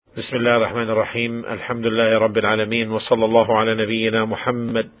بسم الله الرحمن الرحيم. الحمد لله رب العالمين، وصلى الله على نبينا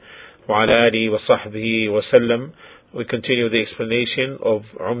محمد وعلى آله وصحبه وسلم. We continue the explanation of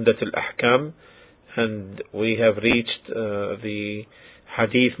Umdat al-Ahkam, and we have reached the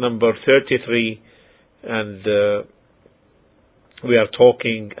hadith number 33, and we are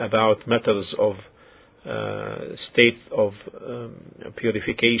talking about matters of state of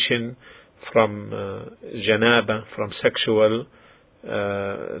purification from janaba, from sexual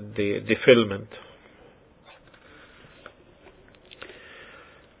defilement.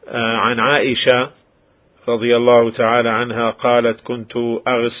 عن عائشة رضي الله تعالى عنها قالت: كنت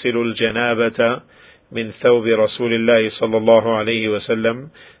أغسل الجنابة من ثوب رسول الله صلى الله عليه وسلم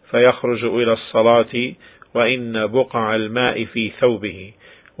فيخرج إلى الصلاة وإن بقع الماء في ثوبه.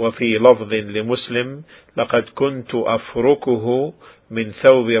 وفي لفظ لمسلم: لقد كنت أفركه من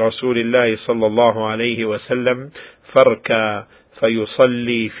ثوب رسول الله صلى الله عليه وسلم فركا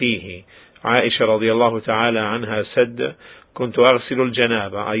فيصلي فيه. Aisha radiallahu ta'ala anha said, كنت أغسل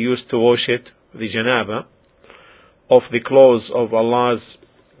الجنابة, I used to wash it, the janaba, of the clothes of Allah's.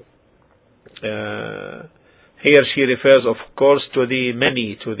 Here she refers, of course, to the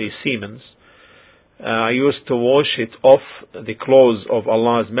many, to the semen. I used to wash it off the clothes of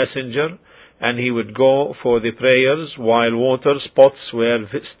Allah's Messenger, and he would go for the prayers while water spots were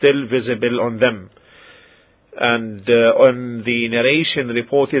still visible on them. And on the narration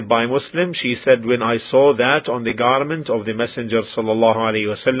reported by Muslim, she said, when I saw that on the garment of the Messenger sallallahu alaihi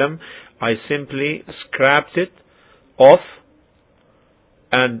wasallam, I simply scraped it off,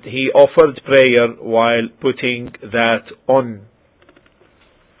 and he offered prayer while putting that on.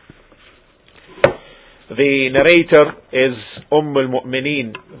 The narrator is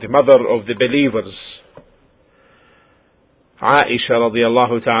al-Mu'mineen, the mother of the believers, Aisha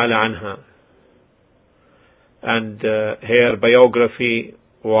radiallahu ta'ala anha. And her biography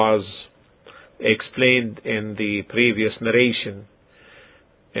was explained in the previous narration.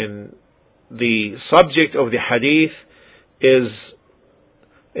 And the subject of the hadith is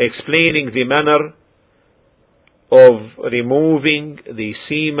explaining the manner of removing the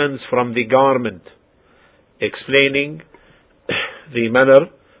semen from the garment. Explaining the manner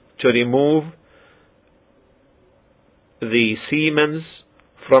to remove the semen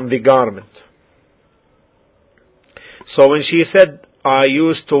from the garment. So when she said, I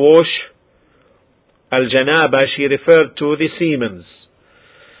used to wash al-janaba, she referred to the semen.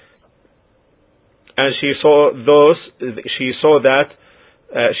 And she saw that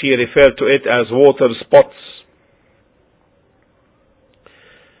she referred to it as water spots.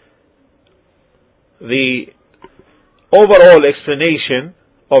 The overall explanation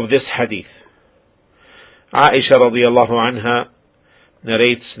of this hadith. Aisha radiallahu anha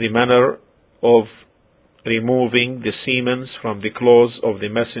narrates the manner of removing the semen from the clothes of the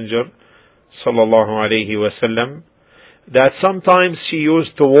Messenger sallallahu alaihi wasallam, that sometimes she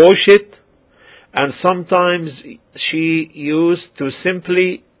used to wash it, and sometimes she used to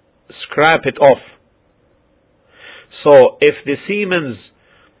simply scrap it off. So if the semen,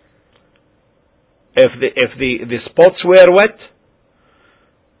 if the spots were wet,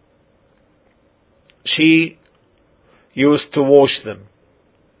 she used to wash them.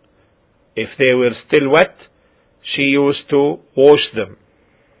 If they were still wet, she used to wash them.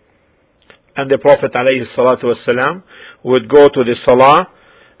 And the Prophet ﷺ would go to the salah,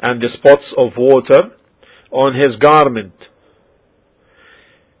 and the spots of water on his garment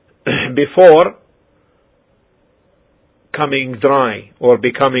before coming dry or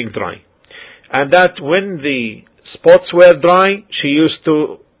becoming dry. And that when the spots were dry, she used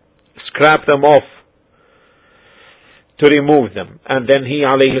to scrap them off to remove them. And then he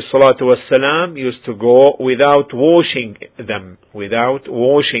alayhi salatu wasalam used to go without washing them.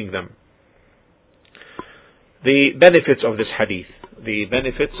 The benefits of this hadith.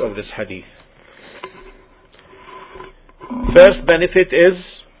 First benefit is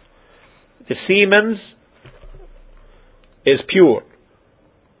the semen is pure.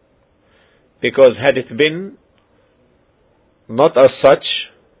 Because had it been not as such,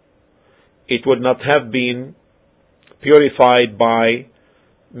 it would not have been purified by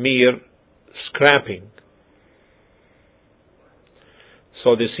mere scrapping.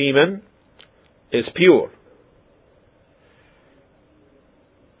 So the semen is pure.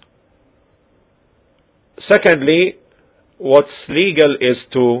 Secondly, what's legal is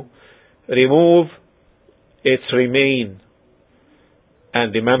to remove its remain,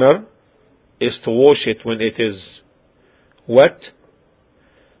 and the manner is to wash it when it is wet,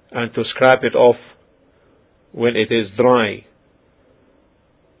 and to scrap it off when it is dry.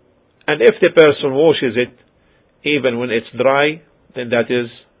 And if the person washes it even when it's dry, then that is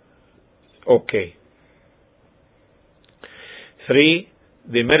Okay. 3.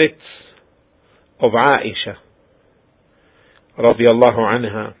 The merits of Aisha radiallahu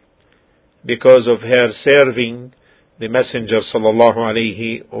anha, because of her serving the Messenger sallallahu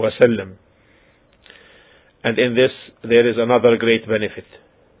alayhi wasallam. And in this there is another great benefit.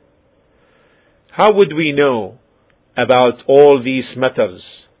 How would we know about all these matters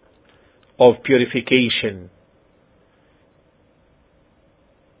of purification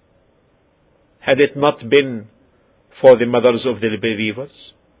had it not been for the mothers of the believers,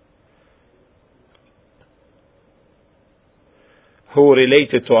 who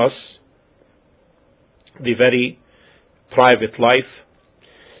related to us the very private life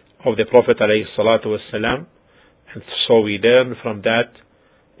of the Prophet ﷺ, and so we learn from that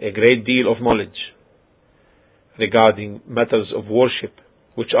a great deal of knowledge regarding matters of worship,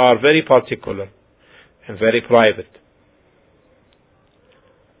 which are very particular and very private.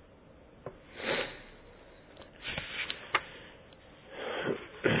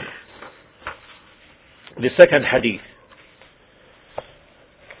 The second hadith.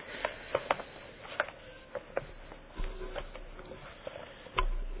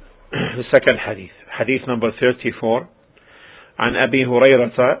 The second hadith. Hadith number 34. عن أبي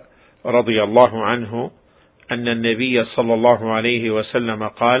هريرة رضي الله عنه أن النبي صلى الله عليه وسلم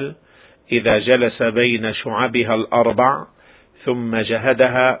قال: إذا جلس بين شعبها الأربع ثم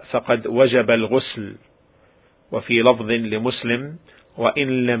جهدها فقد وجب الغسل. وفي لفظ لمسلم: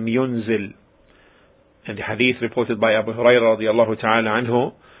 وإن لم ينزل. And the hadith reported by Abu Hurairah radiallahu ta'ala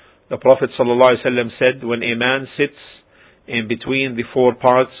anhu, the Prophet sallallahu alaihi wasallam said, when a man sits in between the four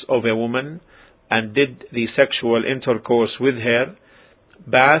parts of a woman and did the sexual intercourse with her,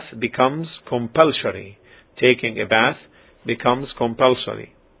 bath becomes compulsory. Taking a bath becomes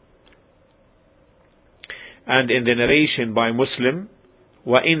compulsory. And in the narration by Muslim,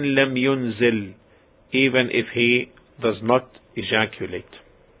 وَإِن لَمْ يُنزِلْ, even if he does not ejaculate.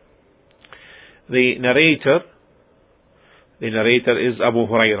 The narrator is Abu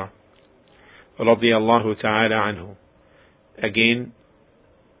Hurairah radiyallahu ta'ala anhu. Again,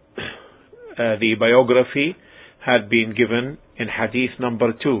 the biography had been given in hadith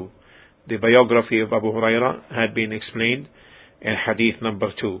number 2. The biography of Abu Hurairah had been explained in hadith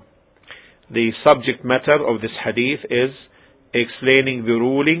number 2. The subject matter of this hadith is explaining the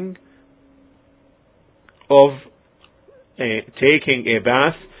ruling of taking a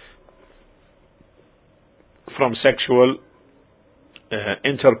bath from sexual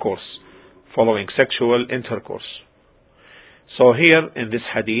intercourse, following sexual intercourse. So here in this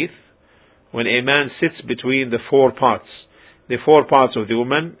hadith, when a man sits between the four parts of the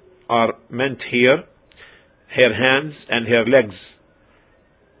woman are meant here, her hands and her legs.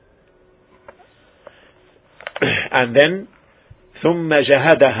 And then ثُمَّ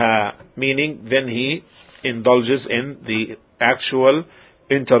جَهَدَهَا, meaning then he indulges in the actual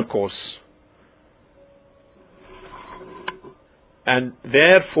intercourse. And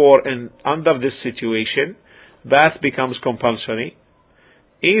therefore, under this situation, bath becomes compulsory,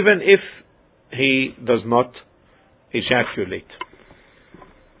 even if he does not ejaculate.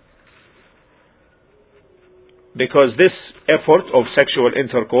 Because this effort of sexual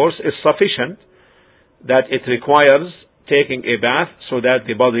intercourse is sufficient, that it requires taking a bath so that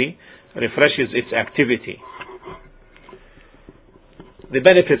the body refreshes its activity. The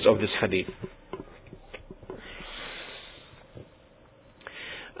benefits of this hadith: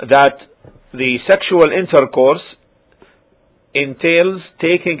 that the sexual intercourse entails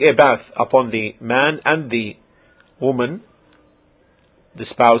taking a bath upon the man and the woman, the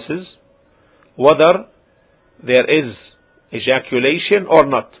spouses, whether there is ejaculation or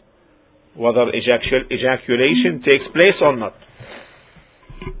not, whether ejaculation takes place or not.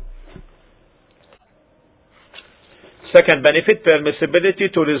 Second benefit,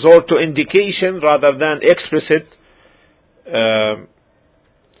 permissibility to resort to indication rather than explicit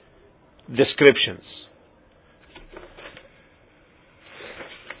descriptions.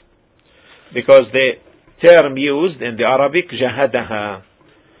 Because the term used in the Arabic, jahadaha,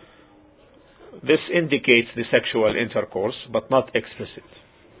 this indicates the sexual intercourse, but not explicit.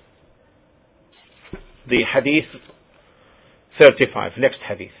 The hadith 35, next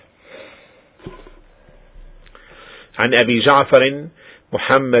hadith. عن أبي جعفر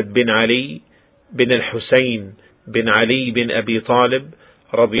محمد بن علي بن الحسين بن علي بن أبي طالب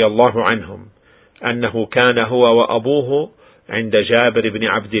رضي الله عنهم أنه كان هو وأبوه عند جابر بن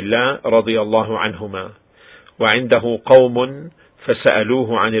عبد الله رضي الله عنهما، وعنده قوم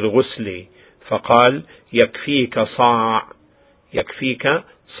فسألوه عن الغسل فقال: يكفيك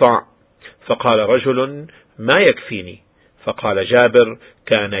صاع، فقال رجل: ما يكفيني؟ فقال جابر: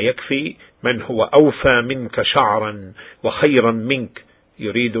 كان يكفي من هو أوفى منك شعرا وخيرا منك،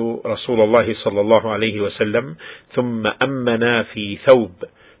 يريد رسول الله صلى الله عليه وسلم. ثم أمنا في ثوب،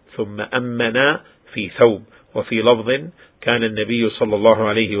 ثم أمنا في ثوب. وفي لفظ: كان النبي صلى الله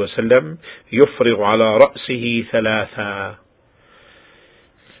عليه وسلم يفرغ على رأسه ثلاثا.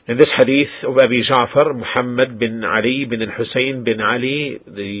 In this hadith of Abi Ja'far, Muhammad bin Ali bin al-Husayn bin Ali,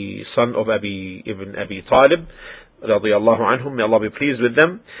 the son of ibn Abi Talib, radiyallahu anhum, may Allah be pleased with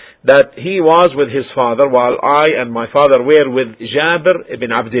them, that he was with his father while I and my father were with Jabir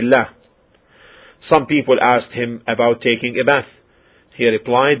ibn Abdullah. Some people asked him about taking a bath. He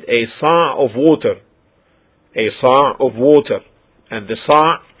replied: a sa' of water. A sa' of water. And the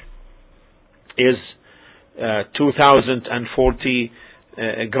sa' is 2040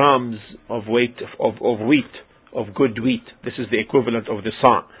 grams of weight of wheat, of good wheat. This is the equivalent of the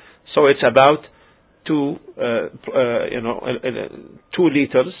sa'. So it's about 2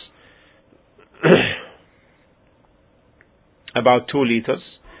 liters, about 2 liters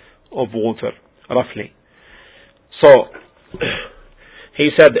of water, roughly. So he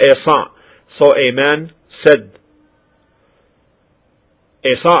said a sa'. So a man said,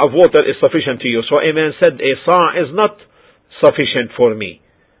 a sa' of water is sufficient to you. So a man said, a sa' is not sufficient for me.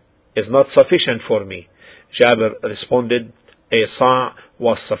 Is not sufficient for me. Jabir responded, a sa'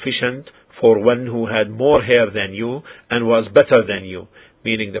 was sufficient for one who had more hair than you and was better than you,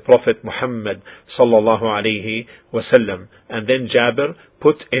 meaning the Prophet Muhammad sallallahu alayhi wasallam. And then Jabir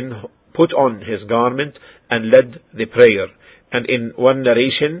put on his garment and led the prayer. And in one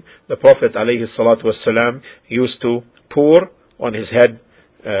narration, the Prophet alayhi salatu wasalam used to pour on his head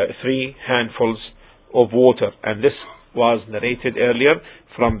 3 handfuls of water. And this was narrated earlier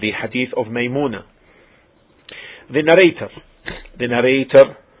from the hadith of Maymuna. The narrator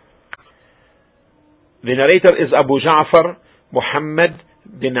is Abu Ja'far Muhammad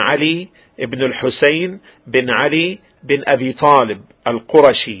bin Ali ibn al-Husayn bin Ali bin Abi Talib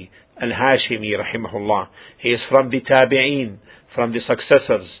al-Qurashi al-Hashimi rahimahullah. He is from the Tabi'een, from the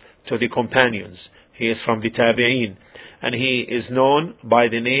successors to the companions. He is from the Tabi'een, and he is known by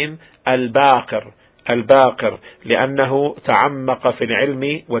the name Al-Baqir. Al-Baqir لأنه تعمق في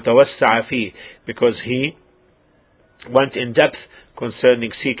العلم وتوسع فيه, because he went in depth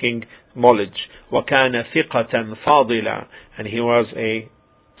concerning seeking knowledge. وكان ثقة فاضلا, and he was a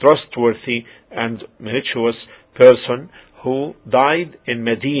trustworthy and meritorious person who died in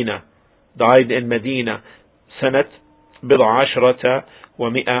Medina سنة 17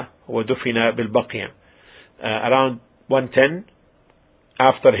 و100 ودفن بالبقيع, around 110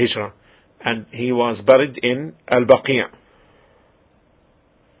 after Hijrah, and he was buried in Al-Baqi'.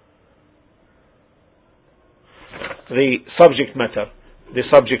 The subject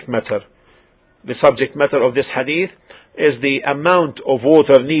matter of this hadith is the amount of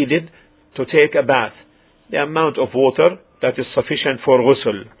water needed to take a bath. The amount of water that is sufficient for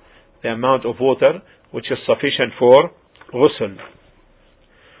ghusl. The amount of water which is sufficient for ghusl.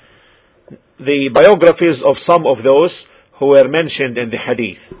 The biographies of some of those who were mentioned in the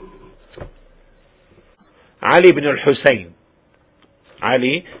hadith. Ali ibn al-Husayn,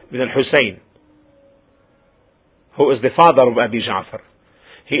 who is the father of Abi Ja'far.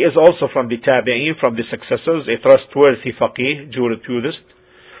 He is also from the Tabi'een, from the successors, a trustworthy faqih, jurisprudent,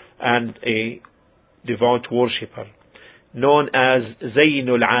 and a devout worshipper, known as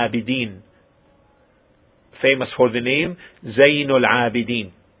Zaynul Abidin, famous for the name Zaynul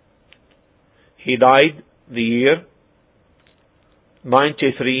Abidin. He died the year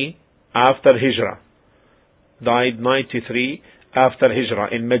 93 after Hijrah. Died 93 after Hijrah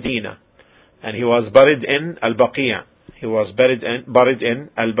in Medina, and he was buried in Al-Baqi'. He was buried in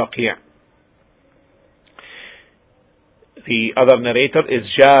Al-Baqi'. The other narrator is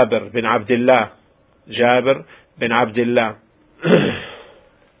Jabir bin Abdullah. Jabir bin Abdullah.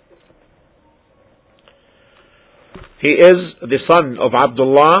 He is the son of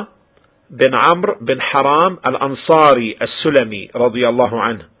Abdullah bin Amr bin Haram al-Ansari al-Sulami radiyallahu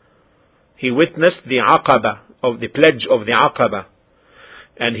anhu. He witnessed the Aqaba, of the pledge of the Aqaba,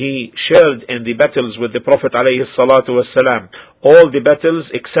 and he shared in the battles with the Prophet alayhi salatu wasalam, all the battles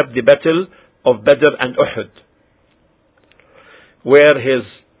except the battle of Badr and Uhud, where his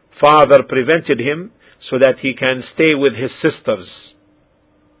father prevented him so that he can stay with his sisters.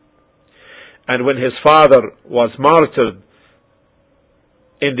 And when his father was martyred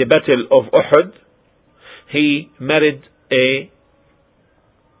in the battle of Uhud, he married a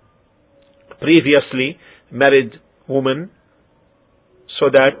previously married woman so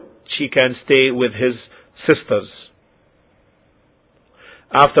that she can stay with his sisters.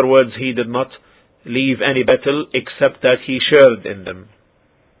 Afterwards, he did not leave any battle except that he shared in them.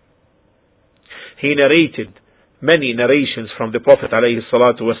 He narrated many narrations from the Prophet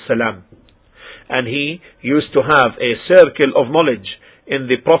ﷺ, and he used to have a circle of knowledge in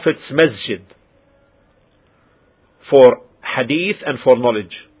the Prophet's masjid for hadith and for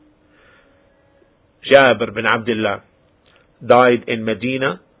knowledge. Jabir bin Abdullah died in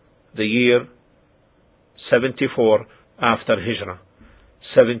Medina the year 74 after Hijrah.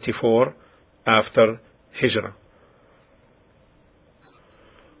 74 after Hijrah.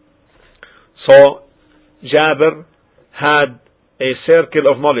 So Jabir had a circle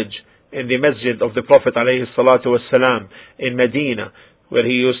of knowledge in the masjid of the Prophet ﷺ in Medina, where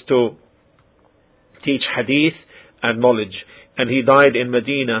he used to teach hadith and knowledge. And he died in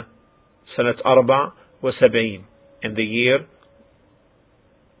Medina Sanat 74 in the year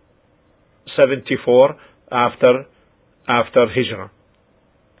 74 after Hijrah.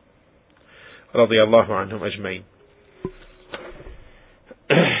 Radiyallahu anhum ajmain.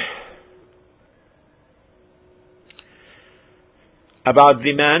 About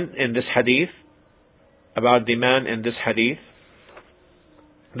the man in this hadith,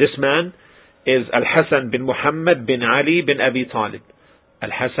 this man is Al-Hasan bin Muhammad bin Ali bin Abi Talib.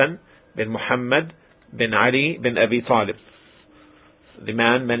 Al-Hasan bin Muhammad bin Ali bin Abi Talib, the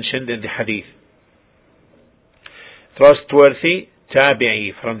man mentioned in the hadith. Trustworthy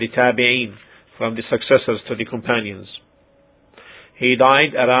tabi'i, from the tabi'in, from the successors to the companions. He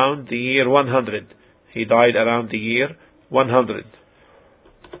died around the year 100.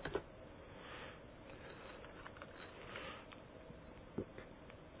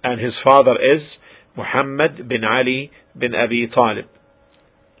 And his father is Muhammad bin Ali bin Abi Talib,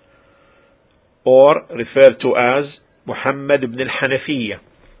 or referred to as Muhammad ibn al-Hanafiyyah.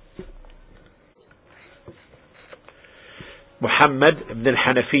 Muhammad ibn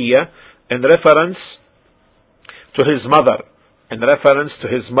al-Hanafiyyah in reference to his mother,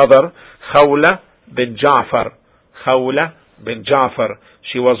 Khawla bin Ja'far.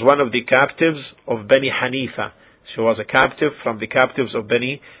 She was one of the captives of Bani Hanifa. She was a captive from the captives of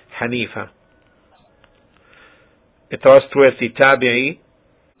Bani Hanifa. A trustworthy tabi'i.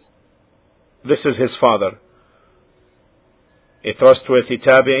 This is his father. A trustworthy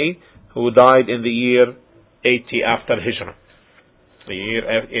tabi'i who died in the year 80 after Hijrah.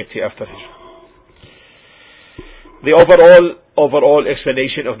 The overall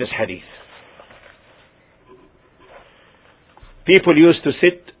explanation of this hadith. People used to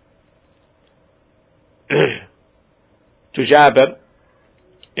sit to Jabir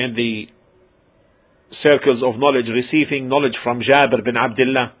in the circles of knowledge, receiving knowledge from Jabir bin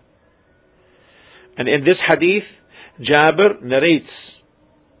Abdullah. And in this hadith, Jabir narrates,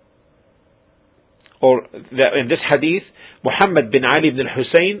 in this hadith, Muhammad bin Ali bin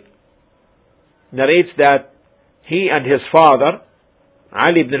Hussein narrates that he and his father,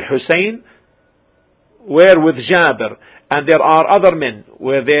 Ali bin Hussein, were with Jabir, and there are other men,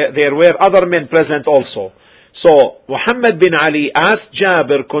 there were other men present also. So Muhammad bin Ali asked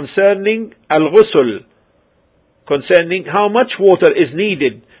Jabir concerning al-ghusl, concerning how much water is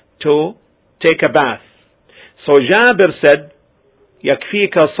needed to take a bath. So Jabir said,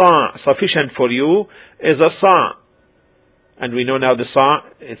 yakfika sa', sufficient for you is a sa'. And we know now the sa',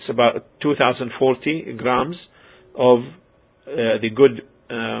 it's about 2040 grams of the good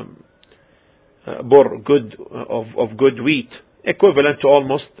of good wheat, equivalent to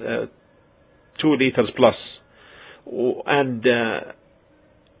almost 2 liters plus. And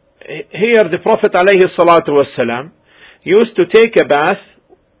here the Prophet ﷺ used to take a bath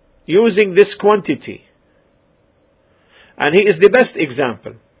using this quantity, and he is the best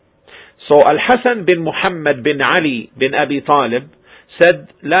example. So Al-Hasan bin Muhammad bin Ali bin Abi Talib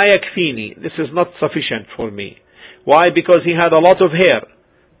said, "La yakfini, this is not sufficient for me." Why? Because he had a lot of hair.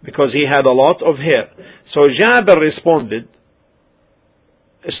 So Jabir responded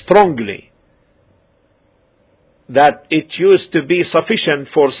strongly that it used to be sufficient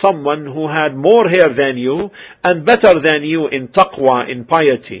for someone who had more hair than you and better than you in taqwa, in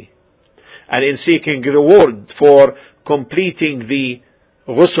piety, and in seeking reward for completing the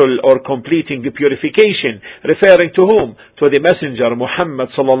ghusl or completing the purification. Referring to whom? To the Messenger Muhammad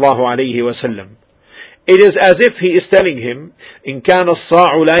sallallahu alayhi wa sallam. It is as if he is telling him, إن كان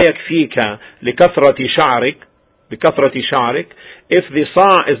الصاع لا يكفيك لكثرة شعرك, if the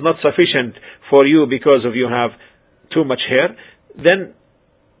sa' is not sufficient for you because of you have too much hair, then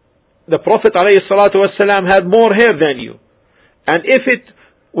the Prophet ﷺ had more hair than you. And if it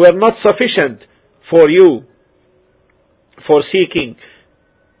were not sufficient for you for seeking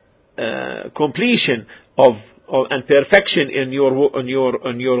completion of and perfection in your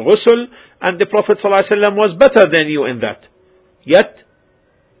ghusl, and the Prophet ﷺ was better than you in that. Yet,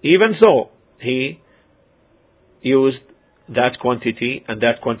 even so, he used that quantity, and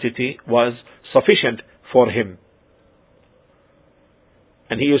that quantity was sufficient for him.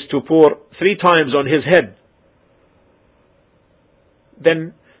 And he used to pour 3 times on his head.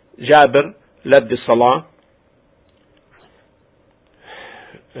 Then Jabir led the salah,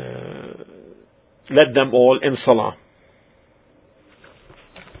 led them all in salah.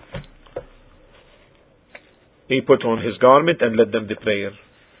 He put on his garment and led them the prayer.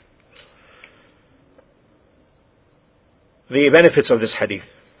 The benefits of this hadith.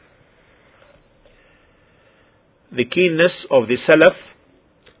 The keenness of the Salaf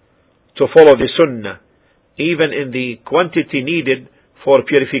to follow the Sunnah, even in the quantity needed for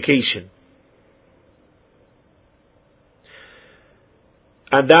purification.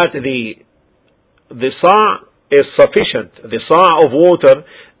 And that the sa' is sufficient, the sa' of water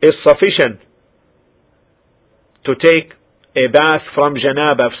is sufficient to take a bath from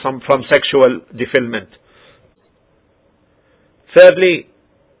janaba, from sexual defilement. Thirdly,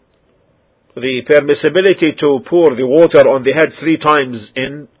 the permissibility to pour the water on the head 3 times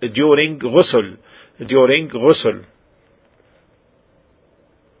during ghusl.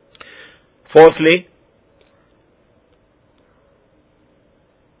 Fourthly,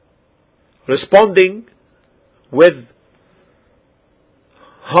 responding with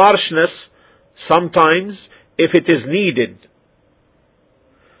harshness sometimes if it is needed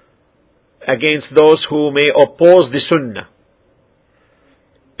against those who may oppose the Sunnah.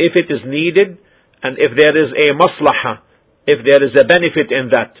 If it is needed, and if there is a maslahah, if there is a benefit in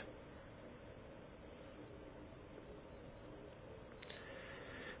that.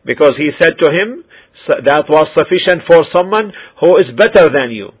 Because he said to him, that was sufficient for someone who is better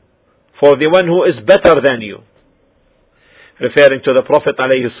than you, for the one who is better than you, referring to the Prophet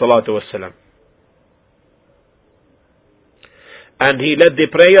ﷺ. And he led the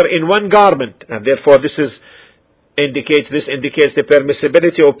prayer in one garment, and therefore this indicates the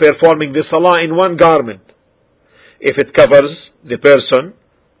permissibility of performing the salah in one garment, if it covers the person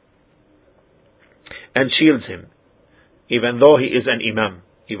and shields him, even though he is an imam.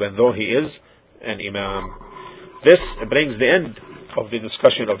 This brings the end of the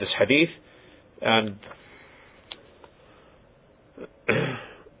discussion of this hadith, and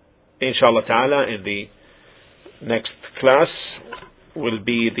inshallah ta'ala in the next class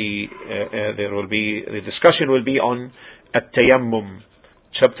the discussion will be on at-tayammum,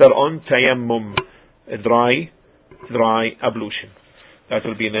 chapter on tayammum, dry ablution. That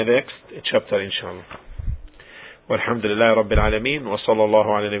will be in the next chapter inshallah. Walhamdulillah Rabbil Alameen, wa sallallahu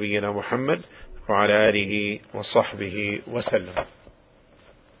ala nabiyyina Muhammad wa ala alihi wa sahbihi wa sallam.